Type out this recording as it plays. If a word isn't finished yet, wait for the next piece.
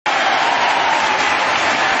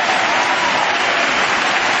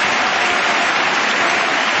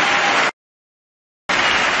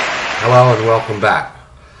Hello and welcome back.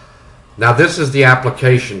 Now this is the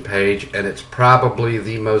application page, and it's probably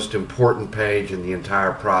the most important page in the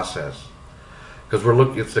entire process because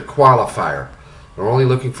it's the qualifier. We're only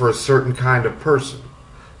looking for a certain kind of person,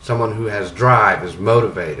 someone who has drive, is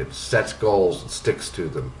motivated, sets goals and sticks to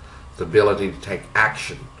them, the ability to take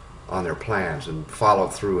action on their plans and follow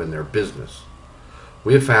through in their business.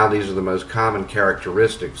 We have found these are the most common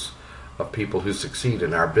characteristics of people who succeed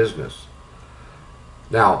in our business.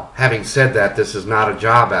 Now, having said that, this is not a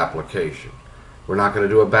job application. We're not going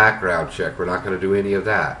to do a background check. We're not going to do any of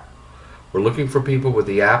that. We're looking for people with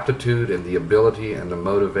the aptitude and the ability and the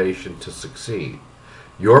motivation to succeed.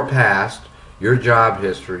 Your past, your job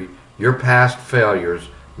history, your past failures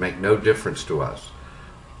make no difference to us.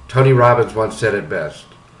 Tony Robbins once said it best,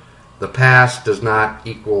 the past does not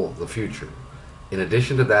equal the future. In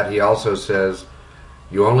addition to that, he also says,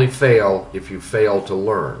 you only fail if you fail to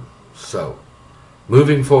learn. So,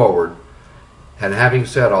 moving forward, and having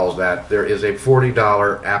said all that, there is a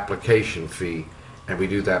 $40 application fee, and we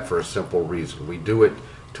do that for a simple reason. We do it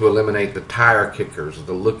to eliminate the tire kickers,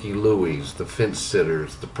 the looky-loos, the fence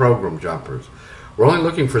sitters, the program jumpers. We're only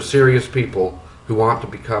looking for serious people who want to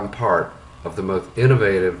become part of the most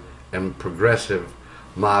innovative and progressive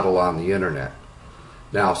model on the internet.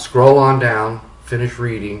 Now, scroll on down, finish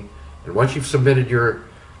reading, and once you've submitted your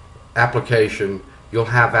application, you'll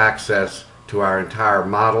have access to our entire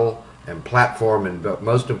model and platform, and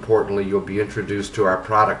most importantly, you'll be introduced to our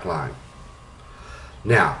product line.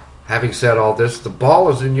 Now, having said all this, the ball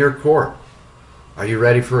is in your court. Are you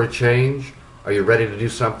ready for a change? Are you ready to do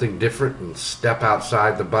something different and step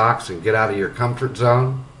outside the box and get out of your comfort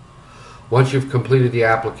zone? Once you've completed the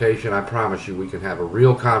application, I promise you we can have a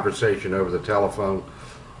real conversation over the telephone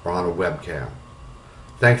or on a webcam.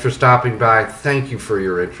 Thanks for stopping by. Thank you for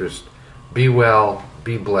your interest. Be well,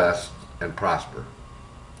 be blessed, and prosper.